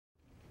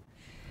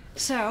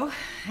So,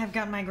 I've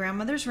got my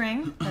grandmother's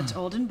ring that's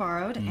old and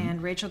borrowed,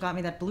 and Rachel got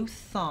me that blue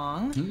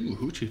thong. Ooh,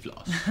 hoochie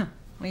floss.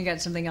 Well, you got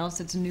something else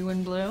that's new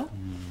and blue?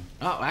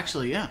 Oh,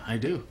 actually, yeah, I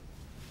do.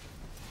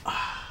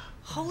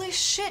 Holy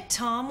shit,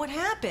 Tom, what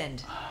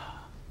happened?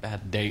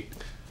 Bad date.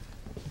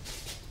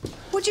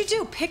 What'd you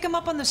do, pick him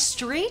up on the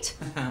street?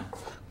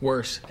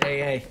 Worse,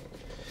 AA.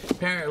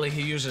 Apparently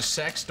he uses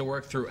sex to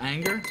work through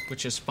anger,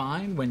 which is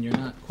fine when you're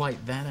not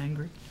quite that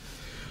angry.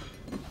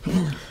 What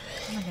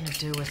am I gonna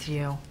do with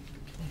you?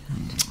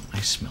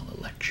 I smell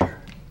a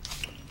lecture.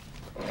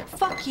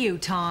 Fuck you,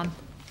 Tom.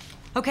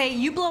 Okay,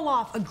 you blow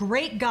off a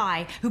great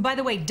guy who, by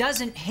the way,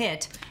 doesn't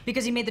hit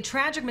because he made the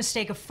tragic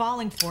mistake of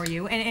falling for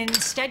you, and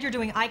instead you're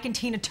doing Ike and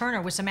Tina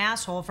Turner with some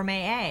asshole from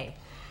AA.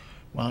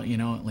 Well, you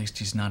know, at least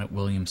he's not at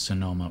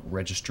Williams-Sonoma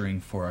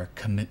registering for our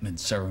commitment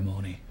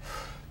ceremony.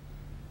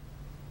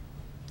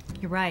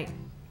 You're right.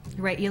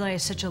 You're right. Eli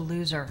is such a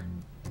loser.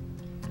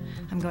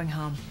 I'm going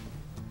home.